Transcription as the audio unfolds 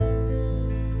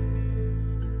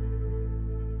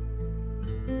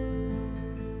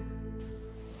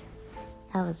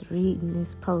I was reading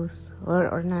this post,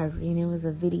 or not reading, it was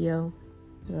a video,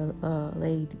 a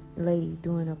lady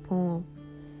doing a poem,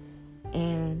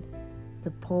 and the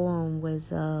poem was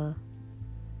to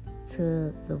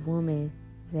the woman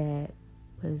that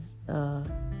was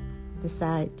the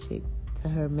side chick to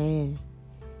her man,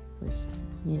 was,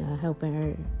 helping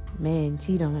her man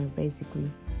cheat on her,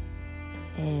 basically,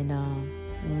 and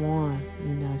won,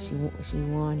 she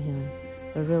won him,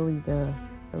 but really the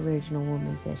original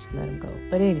woman said she let him go.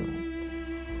 But anyway,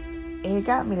 it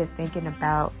got me to thinking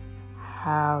about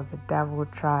how the devil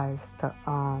tries to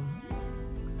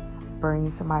bring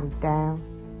somebody down.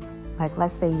 Like,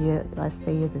 let's say you're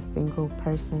the single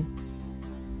person,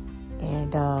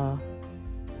 and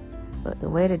but the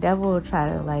way the devil will try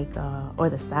to or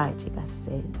the side chick, I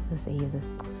said, let's say you're the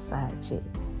side chick.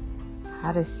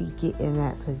 How does she get in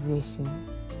that position?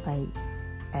 Like,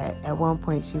 at one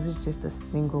point she was just a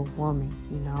single woman,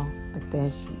 but then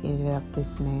she ended up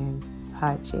this man's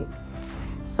side chick.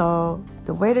 So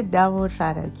the way the devil will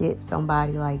try to get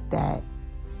somebody like that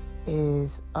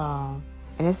is, and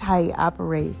it's how he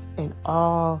operates in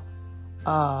all.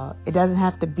 It doesn't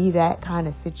have to be that kind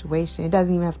of situation. It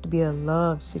doesn't even have to be a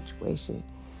love situation.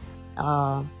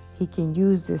 He can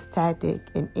use this tactic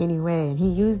in any way, and he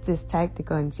used this tactic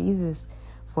on Jesus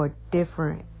for a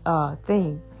different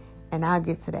thing, and I'll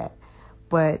get to that.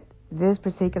 But this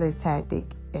particular tactic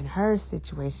in her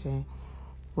situation,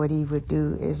 what he would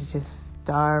do is just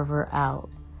starve her out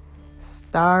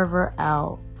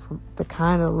from the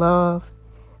kind of love,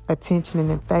 attention,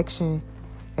 and affection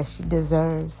that she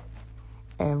deserves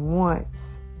and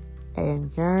wants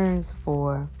and yearns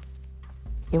for.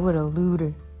 It would elude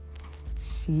her.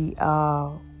 She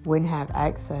wouldn't have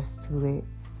access to it.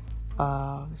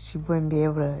 She wouldn't be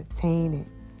able to attain it.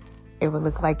 It would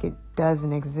look like it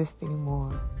doesn't exist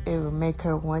anymore. It would make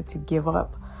her want to give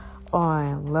up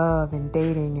on love and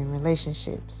dating and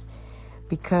relationships,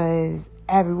 because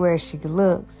everywhere she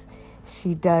looks,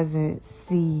 she doesn't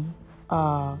see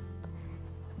the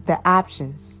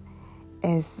options.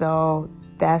 And so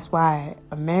that's why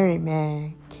a married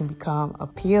man can become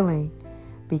appealing,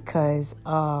 because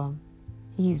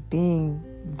he's being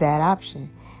that option.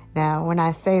 Now, when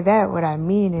I say that, what I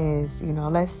mean is,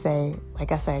 let's say,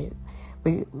 like I say,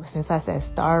 since I said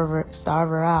starve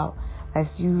her out,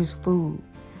 let's use food.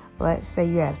 Let's say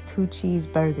you have 2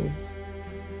 cheeseburgers,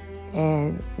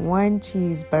 and one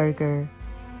cheeseburger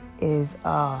is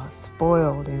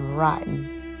spoiled and rotten.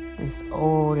 It's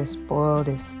old, it's spoiled,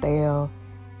 it's stale,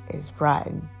 it's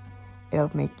rotten.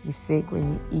 It'll make you sick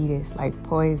when you eat it. It's like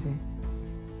poison.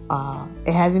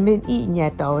 It hasn't been eaten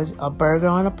yet, though. It's a burger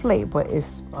on a plate, but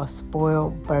it's a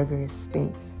spoiled burger. It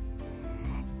stinks.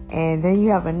 And then you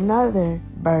have another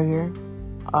burger,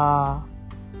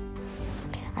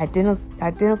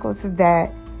 identical to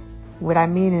that. What I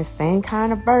mean is same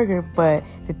kind of burger, but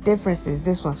the difference is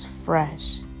this one's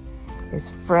fresh. It's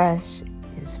fresh.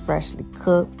 It's freshly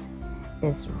cooked.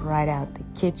 It's right out the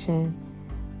kitchen,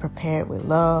 prepared with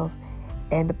love.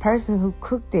 And the person who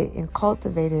cooked it and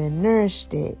cultivated and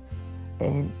nourished it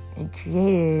and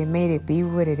created it and made it be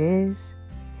what it is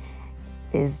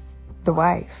the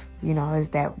wife, is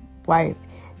that wife.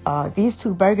 These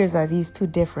 2 burgers are these 2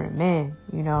 different men,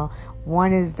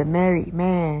 One is the married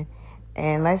man,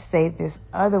 and let's say this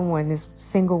other one, this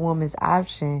single woman's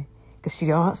option, because she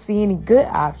don't see any good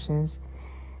options,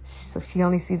 so she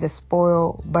only sees the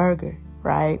spoiled burger,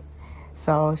 right?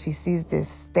 So she sees this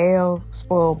stale,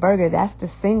 spoiled burger. That's the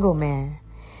single man.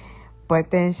 But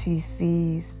then she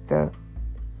sees the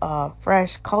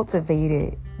fresh,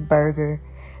 cultivated burger,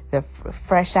 the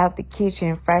fresh out the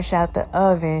kitchen, fresh out the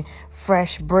oven,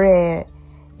 fresh bread,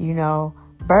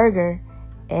 burger.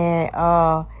 And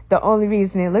the only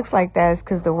reason it looks like that is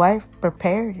because the wife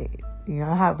prepared it.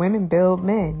 How women build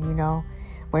men,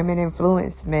 women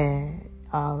influence men.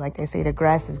 Like they say, the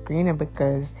grass is greener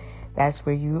because that's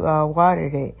where you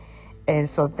watered it. And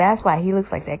so that's why he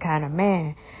looks like that kind of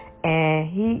man. And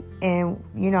he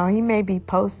may be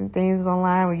posting things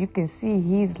online where you can see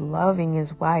he's loving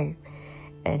his wife,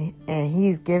 and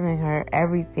he's giving her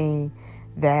everything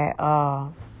that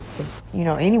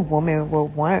any woman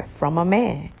would want from a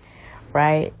man,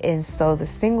 right? And so the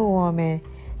single woman,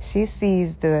 she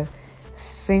sees the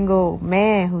single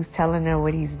man who's telling her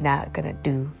what he's not gonna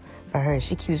do for her.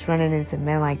 She keeps running into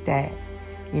men like that.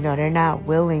 They're not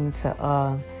willing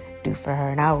to do for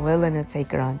her, not willing to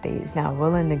take her on dates, not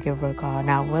willing to give her a call,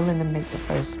 not willing to make the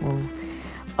first move.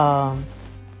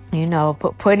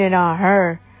 Putting it on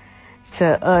her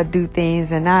to do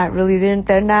things, and not really,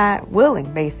 they're not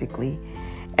willing, basically.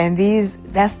 And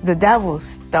that's the devil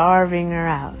starving her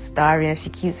out, and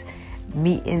she keeps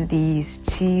meeting these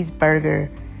cheeseburger,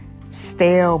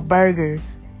 stale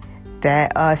burgers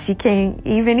that she can't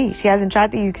even eat. She hasn't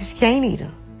tried to eat because she can't eat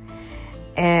them.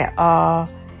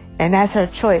 And that's her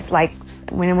choice. Like,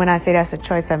 when I say that's her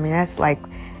choice, I mean, that's like,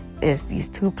 there's these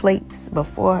 2 plates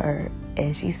before her,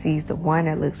 and she sees the one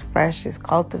that looks fresh, is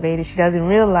cultivated. She doesn't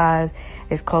realize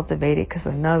it's cultivated because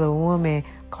another woman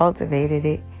cultivated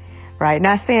it, right?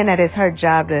 Not saying that it's her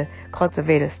job to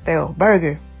cultivate a stale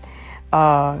burger,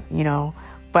 but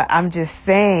I'm just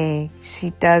saying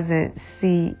she doesn't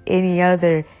see any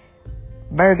other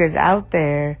burgers out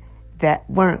there that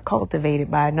weren't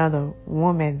cultivated by another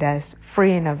woman that's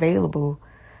free and available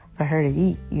for her to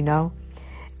eat,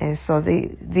 And so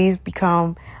these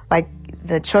become like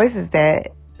the choices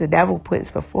that the devil puts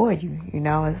before you,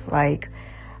 It's like,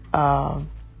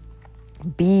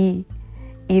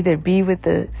 either be with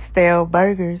the stale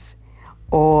burgers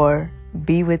or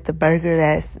be with the burger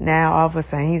that's now all of a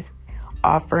sudden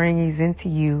he's into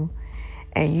you,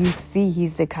 and you see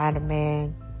he's the kind of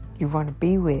man you want to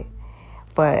be with.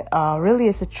 But really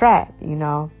it's a trap,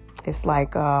 It's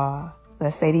like,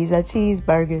 let's say these are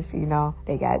cheeseburgers,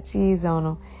 they got cheese on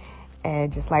them.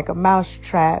 And just like a mouse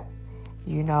trap,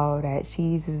 that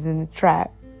cheese is in the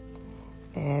trap.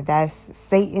 And that's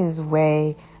Satan's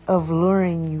way of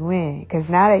luring you in. Because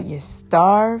now that you're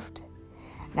starved,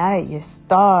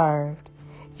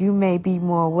 you may be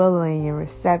more willing and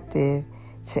receptive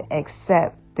to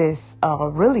accept this,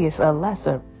 really it's a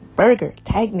lesser burger,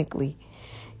 technically.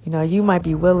 You might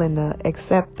be willing to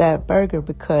accept that burger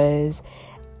because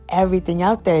everything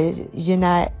out there,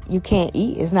 you can't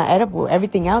eat. It's not edible.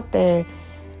 Everything else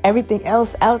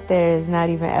out there is not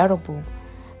even edible.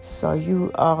 So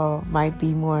you might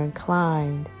be more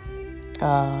inclined.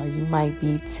 You might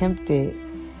be tempted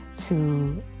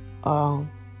to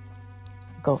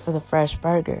go for the fresh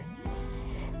burger.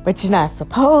 But you're not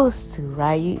supposed to,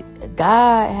 right?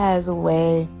 God has a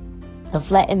way of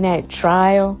letting that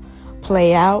trial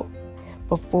play out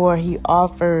before he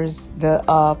offers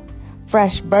the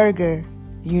fresh burger,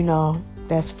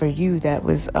 that's for you. That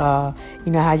was, how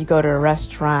you go to a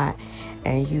restaurant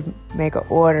and you make an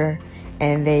order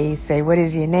and they say, what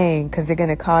is your name? Because they're going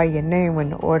to call your name when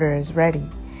the order is ready.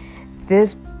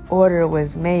 This order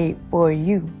was made for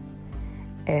you.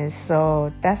 And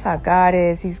so that's how God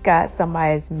is. He's got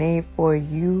somebody that's made for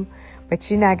you, but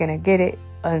you're not going to get it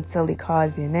until he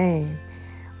calls your name.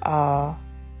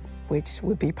 Which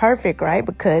would be perfect, right?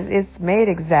 Because it's made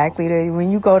exactly when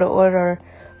you go to order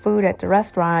food at the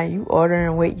restaurant, you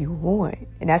ordering what you want.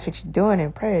 And that's what you're doing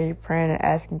in prayer. You're praying and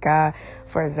asking God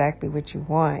for exactly what you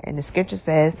want. And the scripture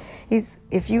says,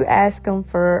 if you ask him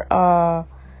for,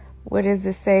 what does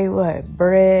it say? What?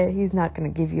 Bread. He's not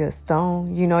going to give you a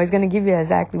stone. He's going to give you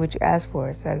exactly what you ask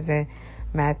for. It says in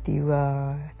Matthew,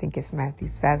 I think it's Matthew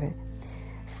 7.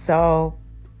 So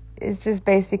it's just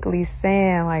basically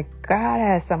saying, like, God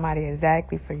has somebody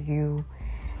exactly for you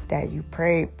that you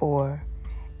prayed for.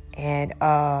 And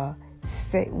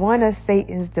one of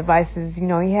Satan's devices,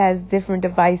 he has different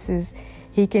devices.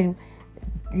 He can,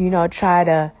 try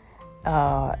to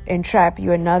entrap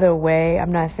you another way.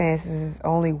 I'm not saying this is his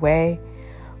only way,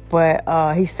 but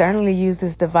he certainly used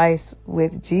this device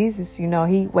with Jesus. He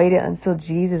waited until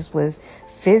Jesus was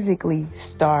physically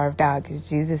starved out, because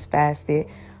Jesus fasted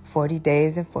 40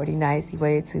 days and 40 nights. He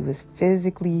waited till he was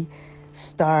physically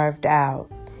starved out.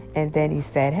 And then he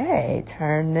said, hey,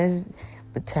 turn this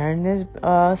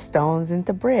stones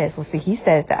into bread. So see, he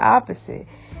said the opposite.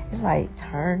 It's like,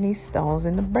 turn these stones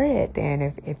into bread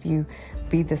then, if you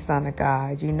be the Son of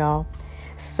God,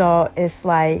 So it's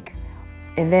like,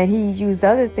 and then he used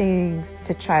other things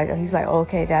to try. He's like,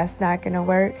 okay, that's not going to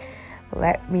work.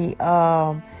 Let me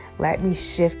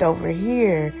shift over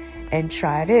here and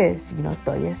try this,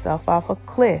 throw yourself off a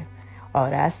cliff. Oh,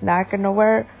 that's not going to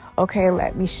work. Okay,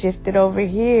 let me shift it over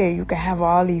here. You can have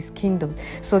all these kingdoms.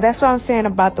 So that's what I'm saying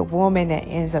about the woman that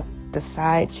ends up the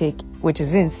side chick, which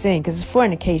is in sin, because it's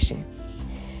fornication.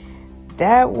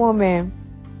 That woman,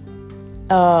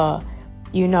 that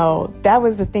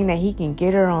was the thing that he can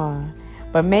get her on.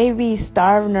 But maybe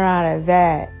starving her out of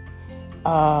that,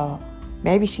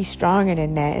 maybe she's stronger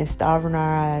than that, and starving her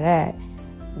out of that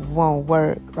won't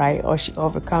work, right? Or she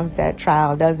overcomes that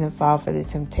trial, doesn't fall for the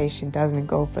temptation, doesn't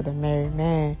go for the married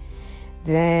man.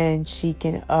 Then she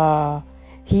can,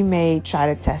 he may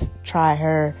try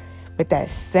her with that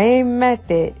same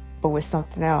method, but with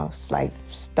something else, like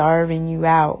starving you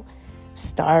out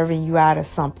of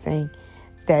something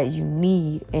that you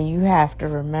need. And you have to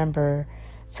remember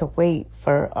to wait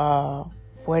for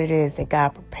what it is that God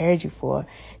prepared you for.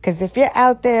 Because if you're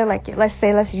out there, like,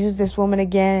 let's use this woman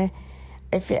again,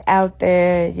 if you're out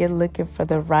there, you're looking for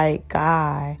the right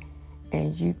guy,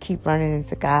 and you keep running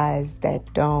into guys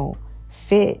that don't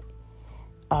fit,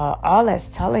 all that's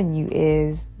telling you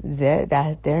is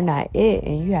that they're not it,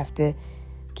 and you have to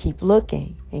keep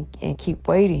looking and keep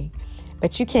waiting.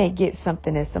 But you can't get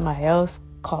something that somebody else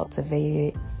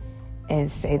cultivated and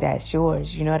say that's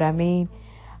yours. You know what I mean?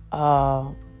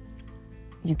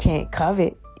 You can't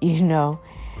covet,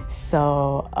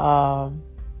 So,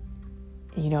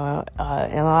 and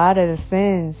a lot of the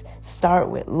sins start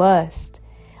with lust.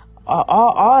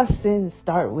 All sins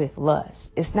start with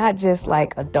lust. It's not just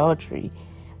like adultery,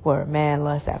 where a man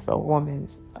lusts after a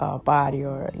woman's body,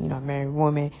 or a married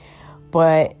woman,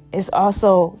 but it's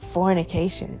also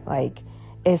fornication. Like,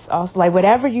 it's also like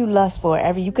whatever you lust for.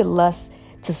 You could lust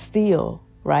to steal,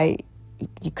 right?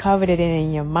 You coveted it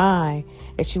in your mind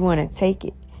that you want to take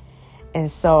it. And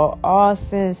so all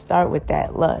sins start with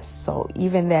that lust. So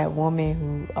even that woman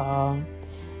who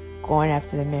going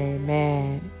after the married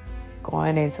man,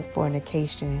 going into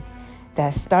fornication,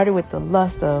 that started with the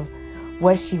lust of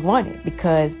what she wanted,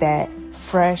 because that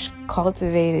fresh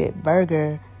cultivated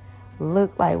burger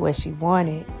looked like what she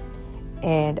wanted.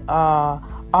 And all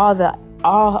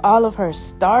of her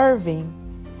starving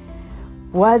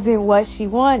wasn't what she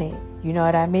wanted. You know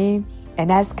what I mean? And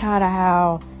that's kind of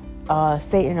how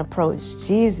Satan approached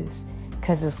Jesus,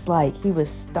 because it's like he was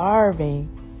starving,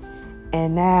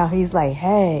 and now he's like,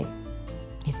 hey,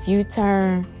 if you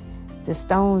turn the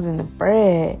stones into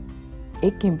bread,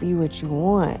 it can be what you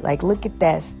want. Like, look at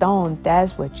that stone,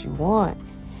 that's what you want.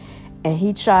 And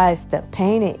he tries to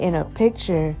paint it in a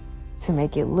picture to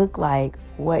make it look like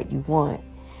what you want.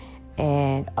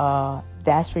 And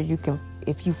that's where you can,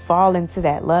 if you fall into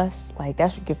that lust, like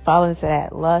that's where you can fall into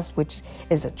that lust, which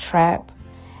is a trap.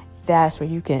 That's where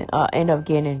you can end up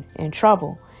getting in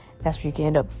trouble. That's where you can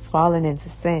end up falling into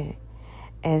sin.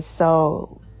 And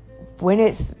so when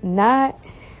it's not,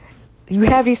 you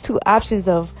have these two options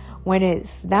of when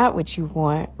it's not what you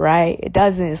want, right?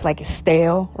 It's like it's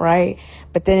stale, right?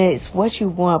 But then it's what you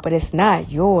want, but it's not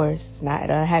yours. It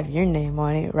doesn't have your name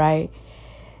on it, right?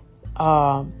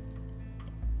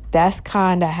 That's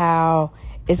kind of how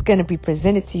it's going to be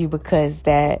presented to you, because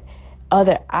that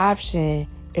other option,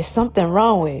 there's something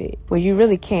wrong with it, where you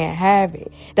really can't have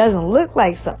it. It doesn't look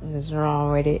like something is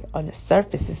wrong with it. On the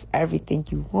surface, it's everything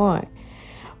you want.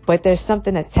 But there's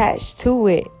something attached to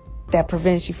it that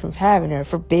prevents you from having it, or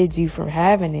forbids you from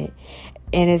having it.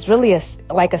 And it's really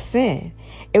like a sin.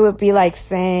 It would be like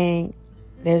saying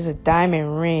there's a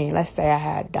diamond ring. Let's say I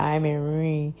had a diamond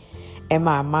ring in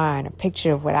my mind, a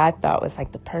picture of what I thought was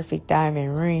like the perfect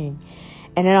diamond ring.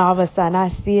 And then all of a sudden I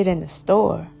see it in the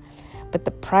store, but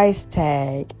the price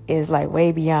tag is like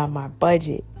way beyond my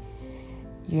budget,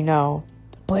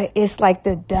 but it's like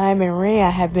the diamond ring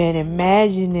I have been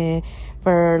imagining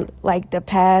for like the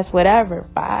past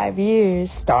 5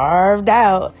 years, starved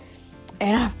out,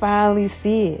 and I finally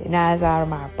see it. Now it's out of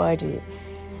my budget.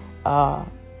 A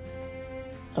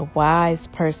wise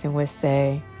person would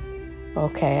say,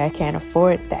 okay, I can't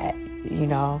afford that,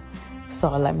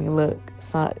 so let me look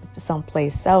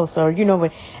someplace else. Or,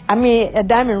 a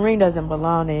diamond ring doesn't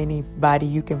belong to anybody.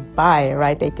 You can buy it,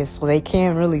 right? They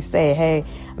can't really say, hey,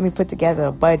 let me put together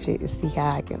a budget and see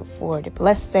how I can afford it. But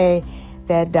let's say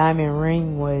that diamond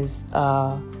ring was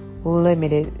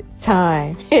limited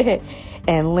time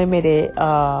and limited,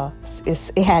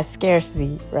 it has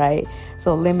scarcity, right?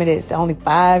 So limited, it's only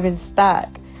 5 in stock,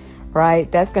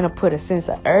 right? That's going to put a sense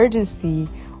of urgency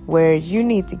where you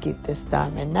need to get this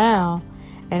diamond now.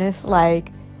 And it's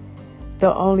like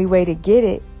the only way to get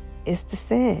it is to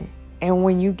sin. And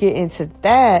when you get into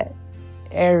that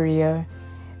area,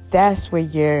 that's where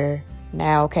you're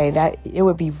now, okay, that it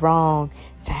would be wrong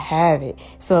to have it.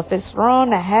 So if it's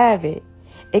wrong to have it,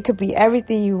 it could be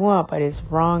everything you want, but it's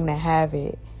wrong to have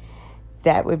it.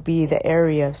 That would be the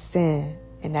area of sin.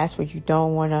 And that's what you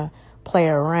don't want to play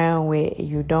around with,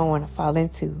 you don't want to fall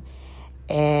into.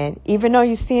 And even though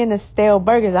you're seeing the stale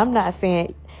burgers, I'm not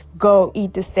saying go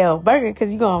eat the stale burger,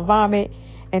 because you're going to vomit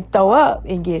and throw up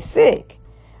and get sick,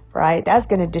 right? That's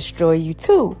going to destroy you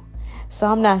too. So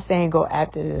I'm not saying go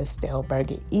after the stale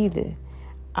burger either.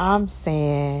 I'm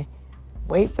saying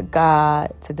wait for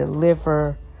God to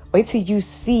deliver. Wait till you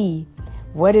see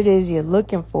what it is you're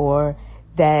looking for,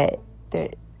 that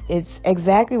it's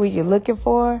exactly what you're looking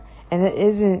for, and there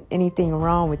isn't anything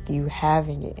wrong with you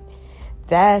having it.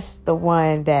 That's the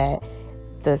one that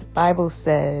the Bible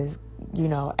says,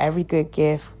 every good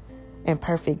gift and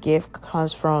perfect gift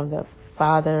comes from the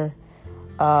Father,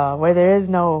 where there is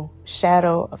no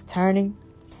shadow of turning.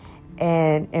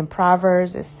 And in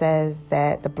Proverbs, it says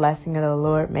that the blessing of the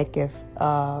Lord maketh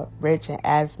rich and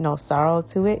add no sorrow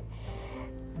to it.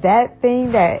 That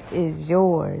thing that is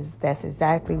yours, that's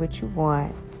exactly what you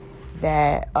want,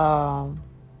 that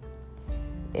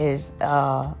is,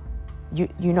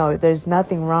 you know, there's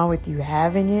nothing wrong with you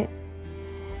having it.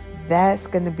 That's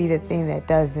going to be the thing that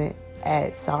doesn't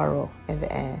add sorrow in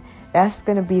the end. That's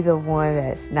going to be the one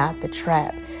that's not the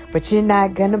trap. But you're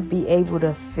not going to be able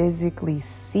to physically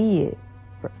see it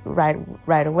right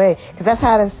away. Because that's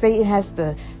how Satan has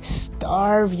to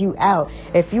starve you out.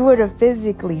 If you were to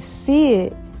physically see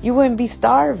it, you wouldn't be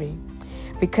starving.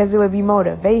 Because it would be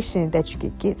motivation that you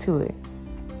could get to it.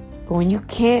 But when you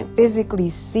can't physically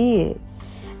see it,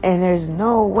 and there's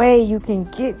no way you can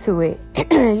get to it,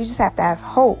 you just have to have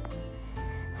hope.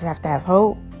 You just have to have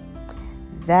hope.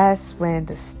 That's when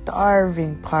the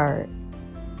starving part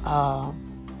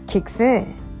kicks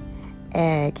in.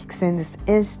 And kicks in this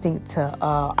instinct to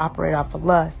operate off of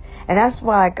lust. And that's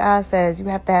why God says you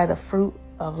have to have the fruit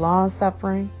of long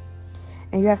suffering.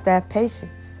 And you have to have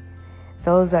patience.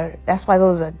 That's why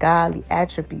those are godly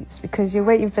attributes. Because you're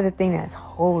waiting for the thing that's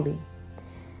holy.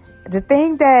 The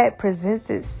thing that presents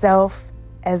itself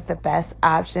as the best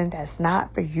option that's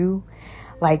not for you,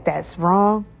 like that's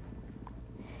wrong,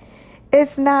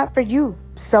 it's not for you.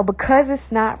 So because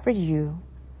it's not for you,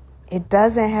 it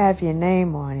doesn't have your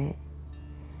name on it.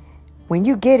 When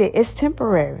you get it, it's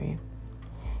temporary.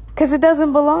 Because it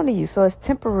doesn't belong to you. So it's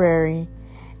temporary.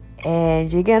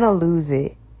 And you're going to lose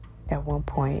it at one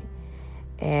point.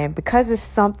 And because it's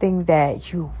something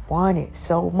that you wanted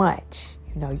so much,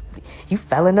 you know, you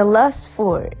fell into lust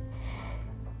for it,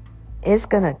 it's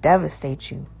going to devastate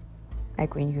you.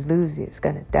 Like when you lose it, it's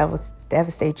going to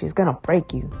devastate you. It's going to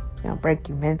break you. It's going to break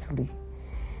you mentally.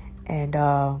 And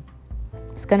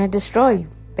it's going to destroy you,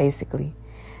 basically.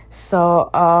 So,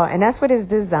 and that's what it's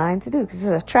designed to do. Because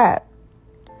it's a trap.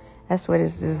 That's what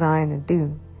it's designed to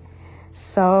do.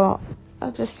 So, I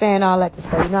was just saying all that to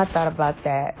say, you know, I thought about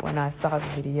that when I saw the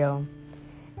video.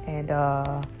 And,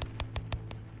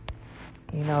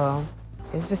 you know,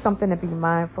 it's just something to be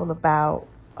mindful about.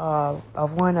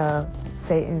 Of one of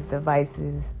Satan's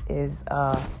devices is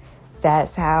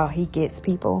that's how he gets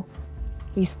people.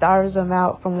 He starves them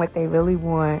out from what they really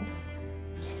want.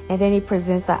 And then he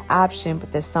presents an option,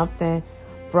 but there's something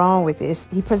wrong with it.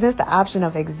 He presents the option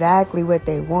of exactly what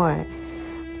they want,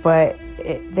 but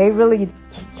they really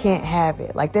can't have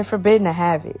it. Like they're forbidden to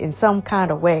have it in some kind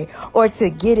of way. Or to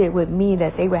get it would mean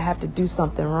that they would have to do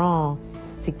something wrong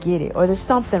to get it. Or there's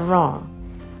something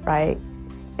wrong, right?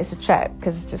 It's a trap,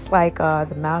 because it's just like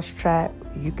the mouse trap.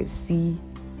 You could see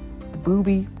the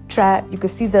booby trap. You could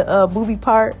see the booby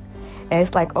part. And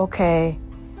it's like, okay,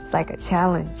 it's like a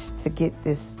challenge to get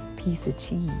this piece of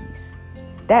cheese.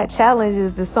 That challenge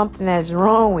is there's something that's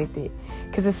wrong with it.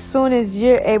 Because as soon as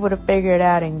you're able to figure it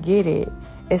out and get it,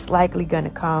 it's likely going to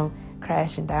come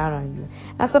crashing down on you.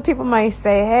 Now, some people might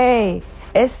say, hey,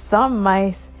 it's some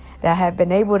mice that have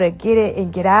been able to get it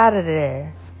and get out of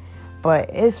there.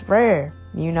 But it's rare,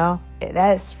 you know.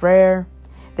 That's rare.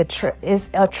 It's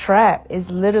a trap. It's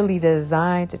literally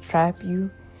designed to trap you.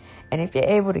 And if you're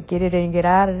able to get it and get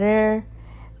out of there,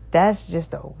 that's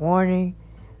just a warning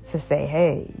to say,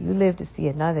 hey, you live to see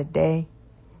another day.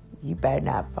 You better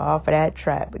not fall for that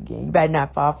trap again. You better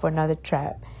not fall for another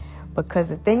trap. Because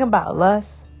the thing about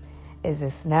lust is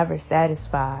it's never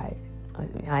satisfied.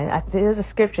 There's a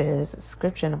scripture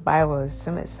in the Bible is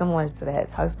similar to that.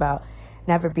 It talks about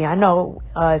never being. I know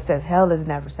it says hell is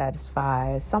never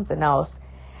satisfied. It's something else.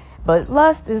 But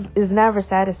lust is never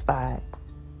satisfied.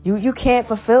 You can't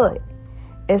fulfill it.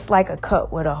 It's like a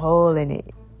cup with a hole in it.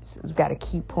 You've got to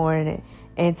keep pouring it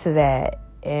into that.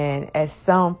 And at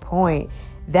some point,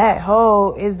 that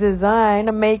hole is designed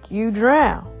to make you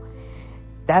drown.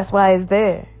 That's why it's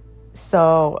there.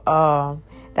 So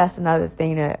that's another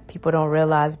thing that people don't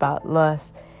realize about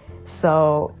lust.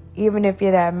 So even if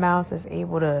you're that mouse that's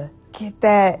able to get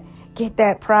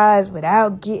that prize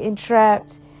without getting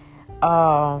trapped,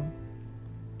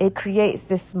 it creates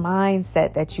this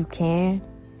mindset that you can.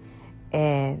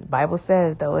 And the Bible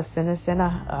says, though a sinner sin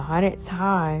 100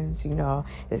 times, you know,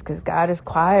 it's because God is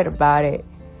quiet about it.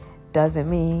 Doesn't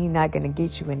mean he's not going to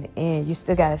get you in the end. You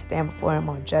still got to stand before him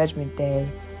on Judgment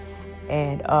Day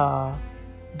and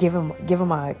give him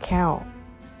an account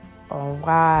on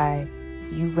why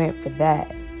you went for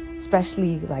that.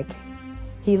 Especially like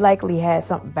he likely had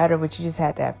something better, but you just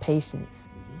had to have patience.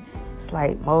 It's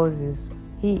like Moses.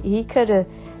 He could have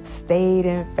stayed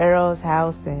in Pharaoh's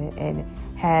house and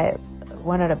had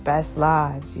one of the best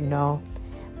lives, you know.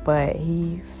 But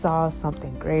he saw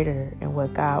something greater in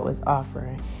what God was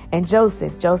offering. And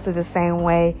Joseph the same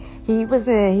way. He was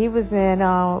in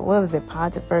what was it,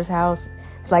 Potiphar's house?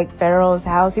 It's like Pharaoh's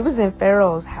house. He was in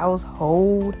Pharaoh's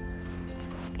household.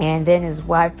 And then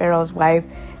Pharaoh's wife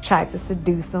tried to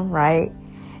seduce him, right?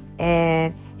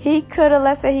 And he could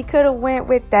have went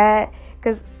with that,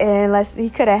 he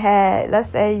could have had, let's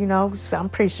say, I'm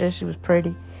pretty sure she was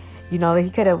pretty. He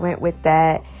could have went with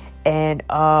that and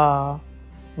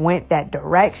went that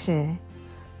direction.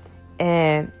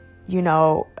 And,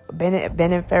 been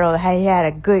in Pharaoh, he had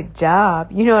a good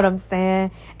job, you know what I'm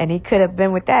saying? And he could have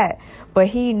been with that. But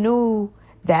he knew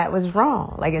that was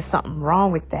wrong. Like, it's something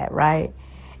wrong with that, right?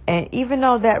 And even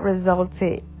though that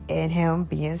resulted in him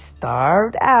being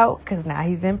starved out, because now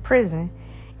he's in prison,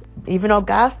 even though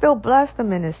God still blessed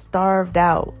him in a starved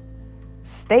out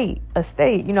state,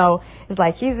 it's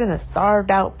like he's in a starved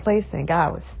out place and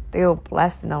God was still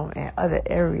blessing him in other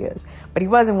areas. But he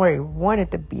wasn't where he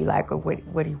wanted to be, like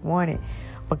what he wanted.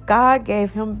 But God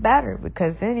gave him better,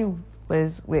 because then he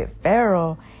was with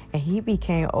Pharaoh and he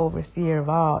became overseer of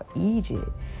all Egypt.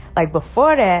 Like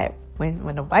before that,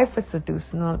 when the wife was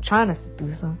trying to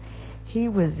seduce him, he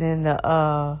was in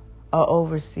the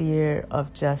overseer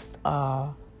of just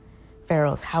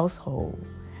Pharaoh's household.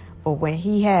 But when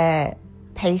he had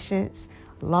patience,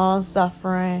 long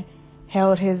suffering,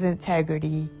 held his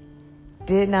integrity,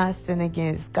 did not sin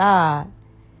against God,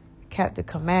 kept the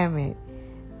commandment,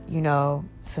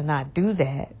 to not do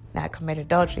that, not commit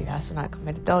adultery. Thou shalt not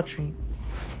commit adultery.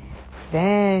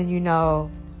 Then,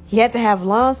 he had to have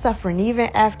long suffering even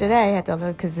after that. He had to,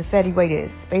 because it said he waited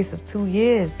a space of 2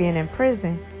 years being in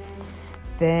prison.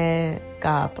 Then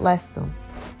God blessed him.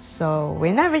 So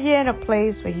whenever you're in a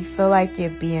place where you feel like you're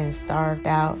being starved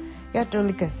out, you have to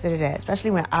really consider that,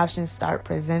 especially when options start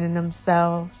presenting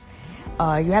themselves.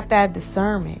 You have to have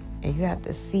discernment, and you have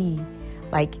to see,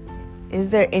 like, is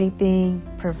there anything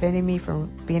preventing me from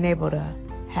being able to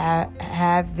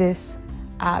have this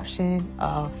option?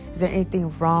 Is there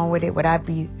anything wrong with it? Would I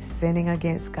be sinning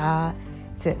against God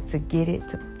to get it,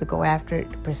 to go after it,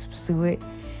 to pursue it,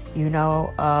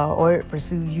 or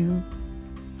pursue you?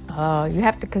 You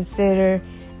have to consider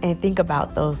and think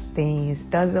about those things.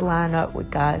 Does it line up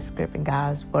with God's script and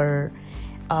God's word?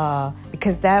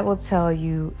 Because that will tell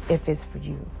you if it's for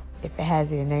you, if it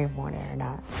has your name on it or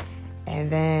not.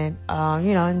 And then,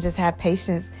 and just have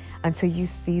patience until you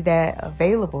see that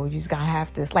available. You just gotta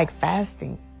have to, it's like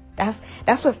fasting.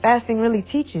 That's what fasting really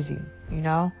teaches you,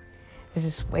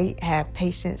 Just wait, have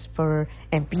patience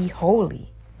and be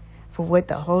holy for what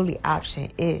the holy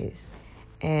option is.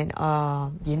 And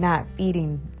you're not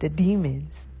feeding the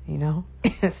demons,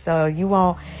 So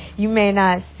you may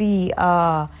not see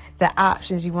the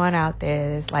options you want out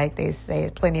there. It's like they say,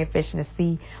 there's plenty of fish in the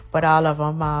sea, but all of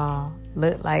them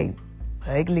look like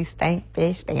ugly stank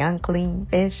fish. They unclean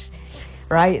fish,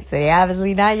 right? So they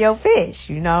obviously not your fish,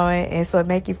 and so it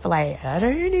make you feel like, are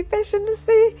there any fish in the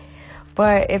sea?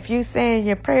 But if you saying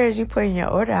your prayers, you putting your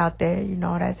order out there,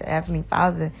 that's Heavenly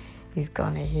Father. He's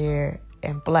gonna hear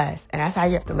and bless. And that's how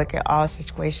you have to look at all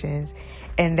situations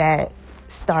in that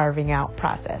starving out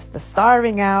process. The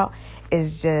starving out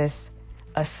is just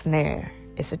a snare.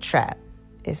 It's a trap.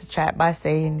 It's a trap by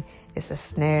Satan. It's a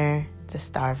snare to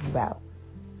starve you out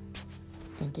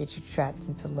and get you trapped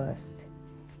into lust.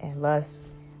 And lust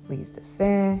leads to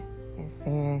sin, and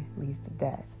sin leads to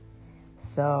death.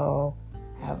 So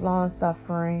have long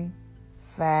suffering,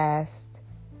 fast.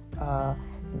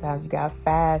 Sometimes you gotta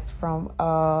fast from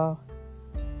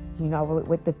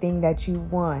with the thing that you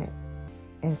want,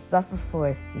 and suffer for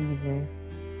a season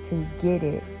to get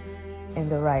it in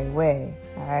the right way.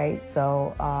 All right.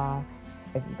 So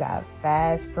if you got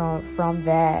fast from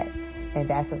that, and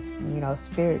that's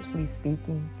spiritually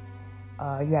speaking,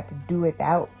 you have to do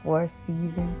without for a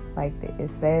season. Like it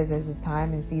says, there's a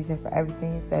time and season for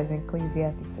everything. It says in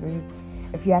Ecclesiastes 3.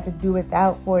 If you have to do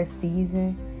without for a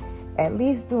season, at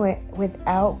least do it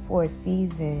without for a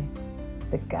season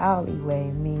the godly way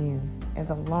means in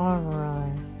the long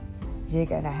run, you're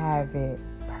going to have it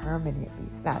permanently.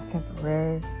 It's not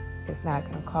temporary. It's not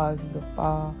going to cause you to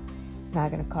fall. It's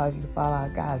not going to cause you to fall out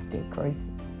of God's good graces.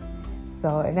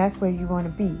 So, and that's where you want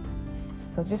to be.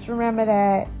 So just remember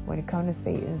that when it comes to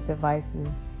Satan's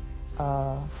devices,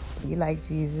 be like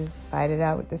Jesus, fight it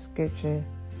out with the scripture,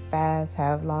 fast,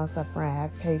 have long suffering,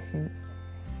 have patience,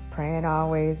 praying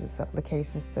always with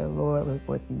supplications to the Lord with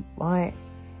what you want,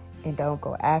 and don't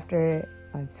go after it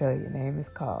until your name is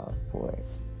called for it.